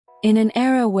In an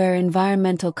era where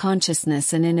environmental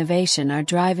consciousness and innovation are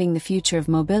driving the future of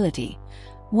mobility,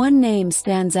 one name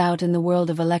stands out in the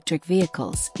world of electric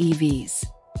vehicles, EVs.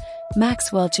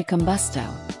 Maxwell Chikumbusto,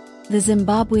 the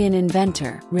Zimbabwean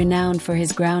inventor, renowned for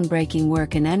his groundbreaking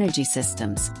work in energy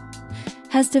systems,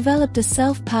 has developed a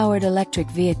self-powered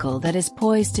electric vehicle that is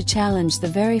poised to challenge the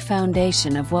very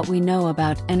foundation of what we know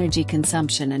about energy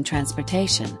consumption and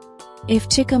transportation. If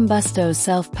Chikumbusto's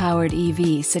self-powered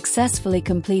EV successfully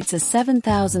completes a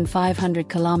 7,500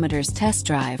 kilometers test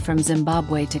drive from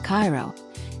Zimbabwe to Cairo,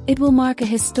 it will mark a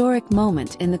historic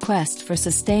moment in the quest for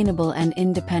sustainable and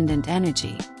independent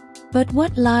energy. But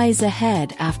what lies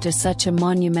ahead after such a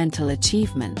monumental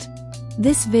achievement?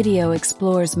 This video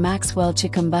explores Maxwell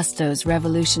Chikumbusto's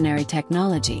revolutionary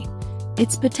technology,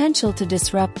 its potential to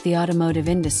disrupt the automotive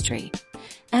industry,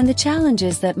 and the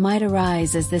challenges that might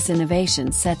arise as this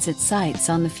innovation sets its sights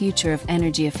on the future of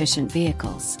energy-efficient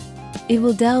vehicles. It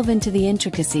will delve into the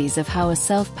intricacies of how a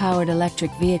self-powered electric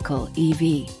vehicle,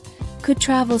 EV, could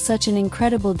travel such an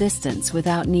incredible distance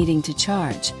without needing to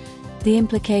charge, the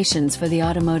implications for the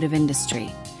automotive industry,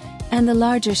 and the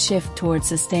larger shift towards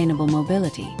sustainable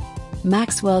mobility.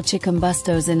 Maxwell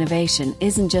Chikumbusto's innovation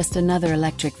isn't just another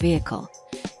electric vehicle.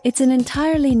 It's an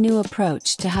entirely new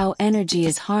approach to how energy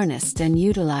is harnessed and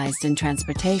utilized in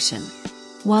transportation.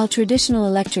 While traditional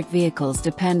electric vehicles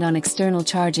depend on external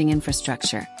charging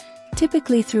infrastructure,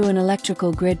 typically through an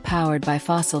electrical grid powered by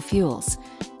fossil fuels,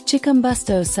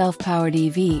 Chikumbusto's self-powered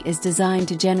EV is designed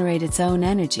to generate its own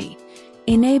energy,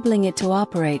 enabling it to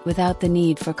operate without the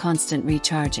need for constant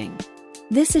recharging.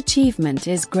 This achievement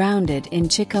is grounded in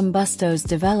Chikumbusto's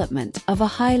development of a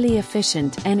highly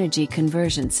efficient energy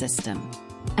conversion system.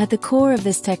 At the core of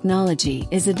this technology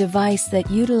is a device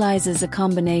that utilizes a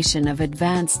combination of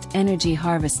advanced energy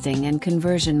harvesting and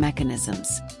conversion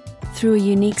mechanisms. Through a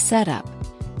unique setup,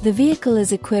 the vehicle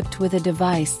is equipped with a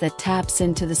device that taps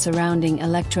into the surrounding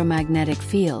electromagnetic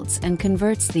fields and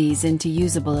converts these into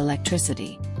usable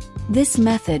electricity. This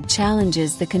method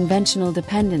challenges the conventional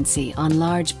dependency on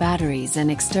large batteries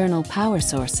and external power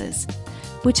sources,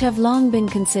 which have long been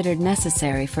considered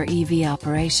necessary for EV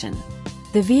operation.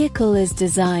 The vehicle is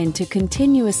designed to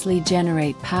continuously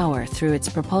generate power through its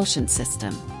propulsion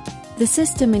system. The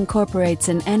system incorporates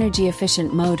an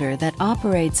energy-efficient motor that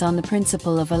operates on the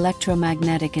principle of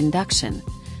electromagnetic induction,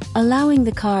 allowing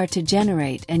the car to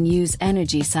generate and use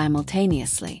energy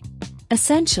simultaneously.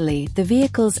 Essentially, the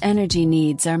vehicle's energy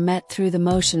needs are met through the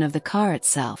motion of the car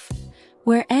itself,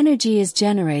 where energy is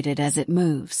generated as it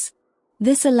moves.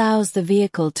 This allows the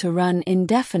vehicle to run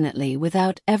indefinitely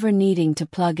without ever needing to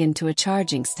plug into a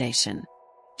charging station.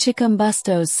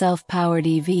 Chikumbusto's self-powered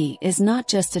EV is not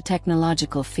just a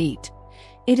technological feat.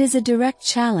 It is a direct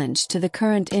challenge to the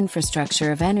current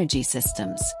infrastructure of energy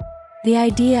systems. The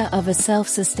idea of a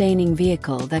self-sustaining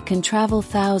vehicle that can travel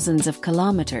thousands of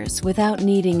kilometers without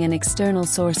needing an external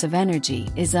source of energy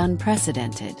is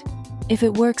unprecedented. If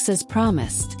it works as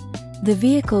promised, the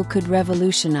vehicle could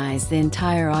revolutionize the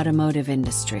entire automotive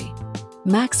industry.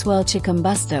 Maxwell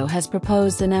Chikumbusto has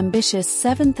proposed an ambitious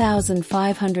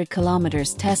 7,500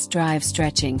 kilometers test drive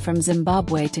stretching from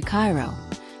Zimbabwe to Cairo,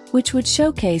 which would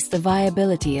showcase the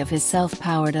viability of his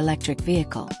self-powered electric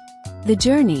vehicle. The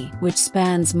journey, which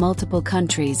spans multiple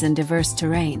countries and diverse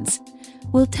terrains,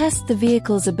 will test the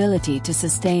vehicle's ability to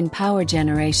sustain power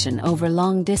generation over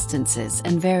long distances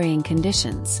and varying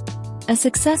conditions. A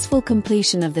successful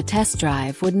completion of the test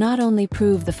drive would not only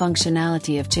prove the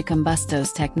functionality of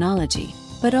Chikumbusto's technology,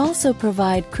 but also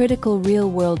provide critical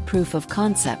real-world proof of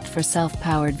concept for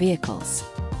self-powered vehicles.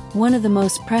 One of the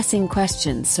most pressing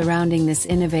questions surrounding this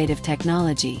innovative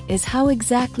technology is how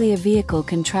exactly a vehicle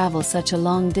can travel such a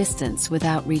long distance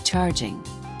without recharging.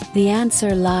 The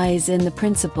answer lies in the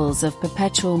principles of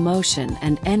perpetual motion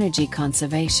and energy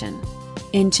conservation.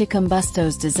 In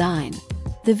Chikumbusto's design,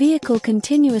 the vehicle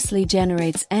continuously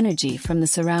generates energy from the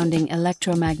surrounding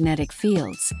electromagnetic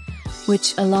fields,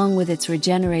 which, along with its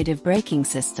regenerative braking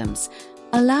systems,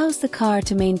 allows the car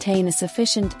to maintain a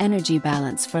sufficient energy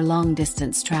balance for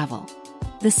long-distance travel.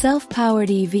 The self-powered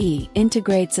EV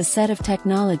integrates a set of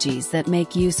technologies that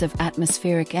make use of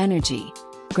atmospheric energy,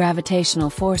 gravitational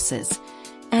forces,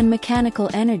 and mechanical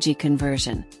energy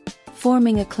conversion,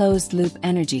 forming a closed-loop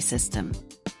energy system.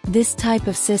 This type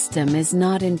of system is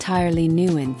not entirely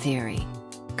new in theory.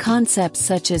 Concepts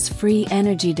such as free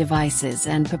energy devices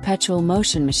and perpetual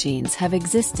motion machines have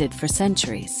existed for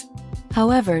centuries.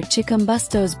 However,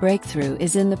 Chikumbusto's breakthrough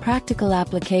is in the practical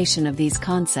application of these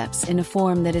concepts in a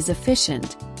form that is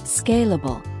efficient,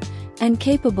 scalable, and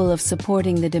capable of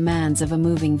supporting the demands of a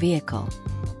moving vehicle.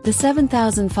 The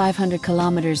 7,500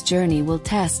 kilometers journey will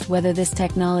test whether this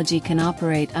technology can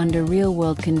operate under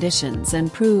real-world conditions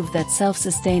and prove that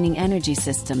self-sustaining energy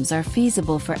systems are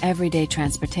feasible for everyday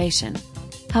transportation.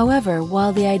 However,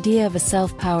 while the idea of a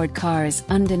self-powered car is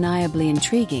undeniably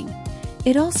intriguing,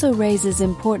 it also raises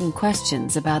important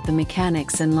questions about the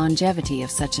mechanics and longevity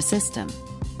of such a system.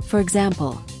 For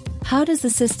example, how does the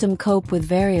system cope with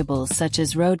variables such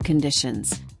as road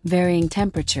conditions, varying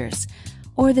temperatures,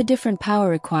 or the different power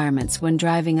requirements when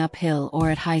driving uphill or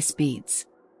at high speeds?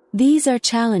 These are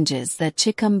challenges that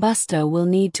Chikumbusto will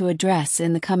need to address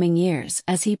in the coming years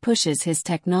as he pushes his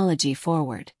technology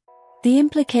forward. The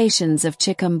implications of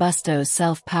Chikumbusto's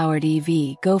self-powered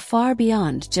EV go far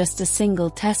beyond just a single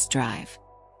test drive.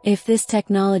 If this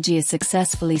technology is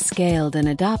successfully scaled and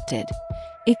adopted,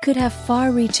 it could have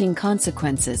far-reaching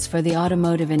consequences for the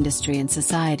automotive industry and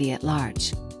society at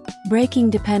large.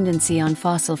 Breaking dependency on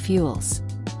fossil fuels.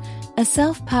 A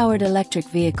self-powered electric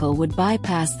vehicle would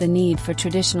bypass the need for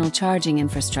traditional charging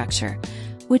infrastructure,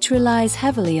 which relies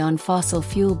heavily on fossil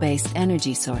fuel-based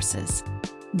energy sources.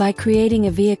 By creating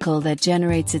a vehicle that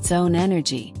generates its own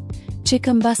energy,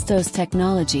 Chikumbusto's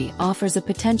technology offers a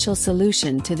potential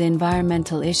solution to the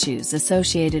environmental issues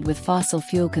associated with fossil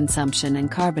fuel consumption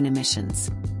and carbon emissions.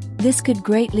 This could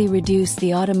greatly reduce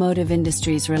the automotive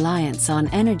industry's reliance on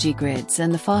energy grids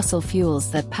and the fossil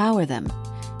fuels that power them,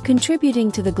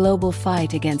 contributing to the global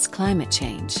fight against climate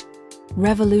change.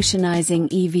 Revolutionizing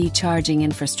EV charging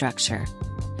infrastructure.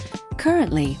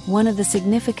 Currently, one of the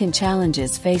significant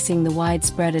challenges facing the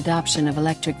widespread adoption of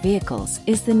electric vehicles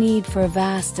is the need for a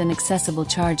vast and accessible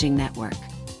charging network.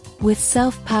 With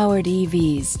self-powered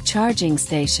EVs, charging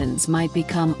stations might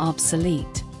become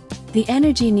obsolete. The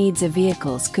energy needs of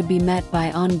vehicles could be met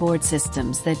by onboard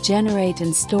systems that generate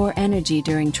and store energy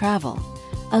during travel,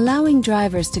 allowing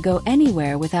drivers to go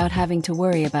anywhere without having to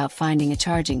worry about finding a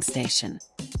charging station.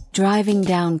 Driving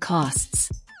down costs.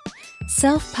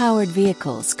 Self-powered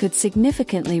vehicles could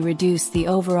significantly reduce the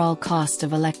overall cost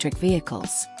of electric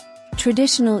vehicles.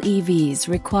 Traditional EVs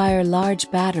require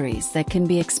large batteries that can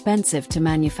be expensive to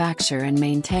manufacture and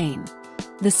maintain.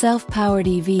 The self-powered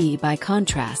EV, by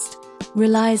contrast,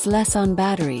 relies less on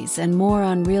batteries and more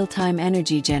on real-time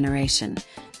energy generation,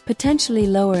 potentially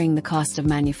lowering the cost of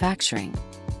manufacturing.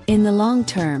 In the long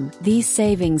term, these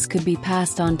savings could be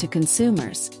passed on to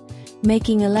consumers,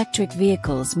 making electric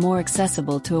vehicles more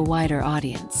accessible to a wider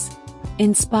audience.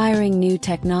 Inspiring new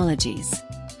technologies.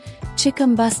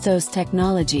 Chikumbusto's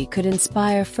technology could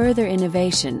inspire further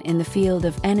innovation in the field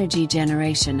of energy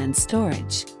generation and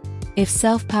storage. If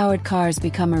self-powered cars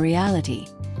become a reality,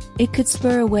 it could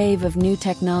spur a wave of new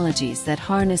technologies that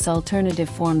harness alternative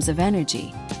forms of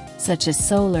energy, such as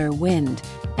solar, wind,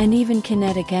 and even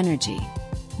kinetic energy.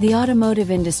 The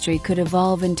automotive industry could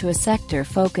evolve into a sector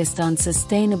focused on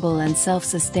sustainable and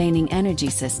self-sustaining energy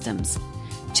systems,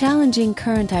 challenging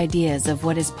current ideas of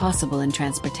what is possible in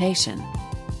transportation.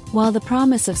 While the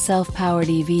promise of self-powered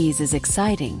EVs is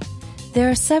exciting,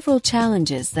 there are several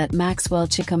challenges that Maxwell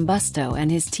Chikumbusto and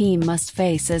his team must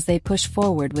face as they push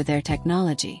forward with their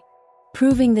technology.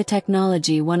 Proving the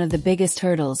technology. One of the biggest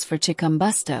hurdles for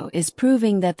Chikumbusto is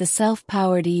proving that the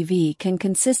self-powered EV can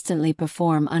consistently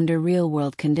perform under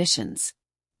real-world conditions.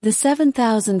 The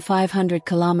 7,500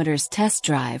 kilometers test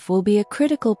drive will be a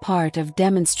critical part of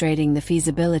demonstrating the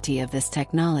feasibility of this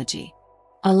technology.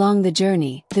 Along the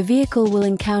journey, the vehicle will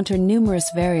encounter numerous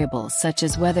variables such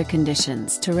as weather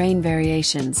conditions, terrain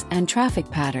variations, and traffic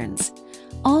patterns,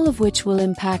 all of which will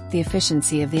impact the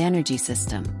efficiency of the energy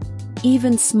system.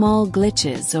 Even small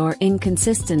glitches or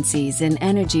inconsistencies in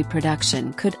energy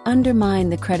production could undermine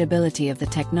the credibility of the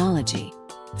technology.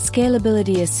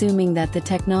 Scalability. Assuming that the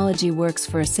technology works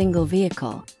for a single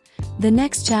vehicle, the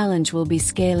next challenge will be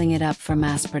scaling it up for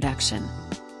mass production.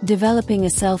 Developing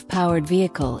a self-powered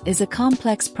vehicle is a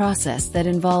complex process that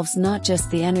involves not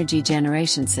just the energy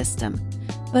generation system,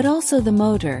 but also the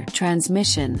motor,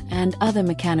 transmission, and other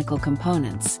mechanical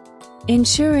components.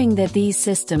 Ensuring that these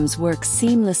systems work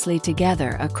seamlessly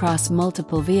together across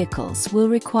multiple vehicles will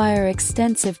require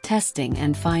extensive testing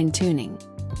and fine-tuning.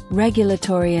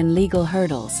 Regulatory and legal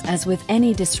hurdles. As with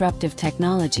any disruptive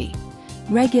technology,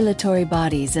 regulatory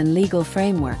bodies and legal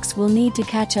frameworks will need to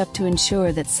catch up to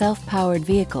ensure that self-powered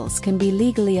vehicles can be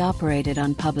legally operated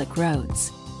on public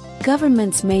roads.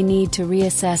 Governments may need to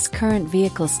reassess current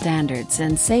vehicle standards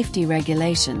and safety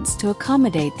regulations to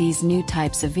accommodate these new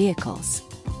types of vehicles.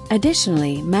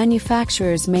 Additionally,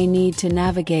 manufacturers may need to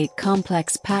navigate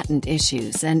complex patent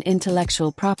issues and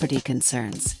intellectual property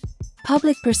concerns.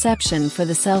 Public perception. For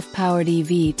the self-powered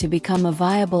EV to become a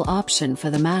viable option for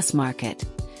the mass market,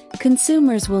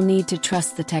 consumers will need to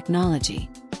trust the technology.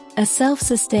 A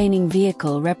self-sustaining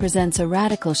vehicle represents a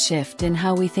radical shift in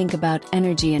how we think about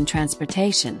energy and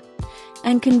transportation,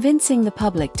 and convincing the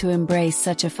public to embrace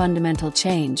such a fundamental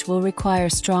change will require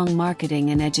strong marketing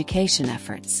and education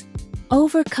efforts.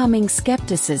 Overcoming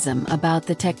skepticism about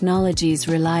the technology's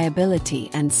reliability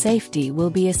and safety will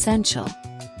be essential.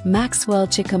 Maxwell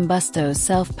Chikumbusto's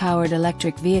self-powered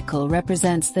electric vehicle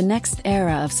represents the next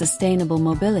era of sustainable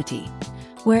mobility,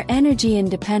 where energy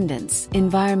independence,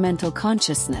 environmental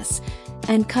consciousness,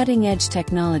 and cutting-edge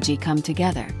technology come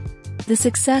together. The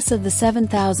success of the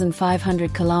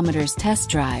 7,500 kilometers test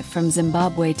drive from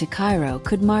Zimbabwe to Cairo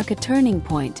could mark a turning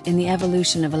point in the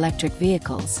evolution of electric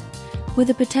vehicles, with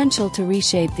the potential to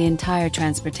reshape the entire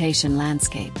transportation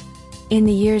landscape. In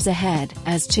the years ahead,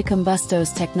 as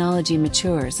Chikumbusto's technology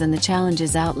matures and the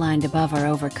challenges outlined above are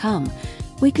overcome,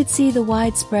 we could see the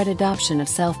widespread adoption of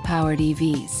self-powered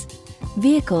EVs.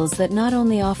 Vehicles that not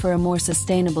only offer a more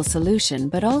sustainable solution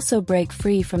but also break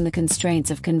free from the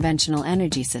constraints of conventional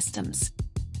energy systems.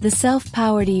 The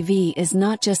self-powered EV is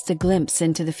not just a glimpse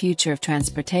into the future of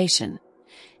transportation.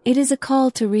 It is a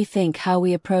call to rethink how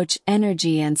we approach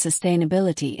energy and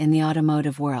sustainability in the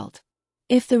automotive world.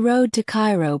 If the road to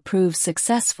Cairo proves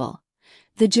successful,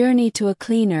 the journey to a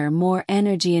cleaner, more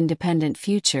energy-independent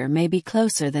future may be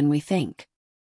closer than we think.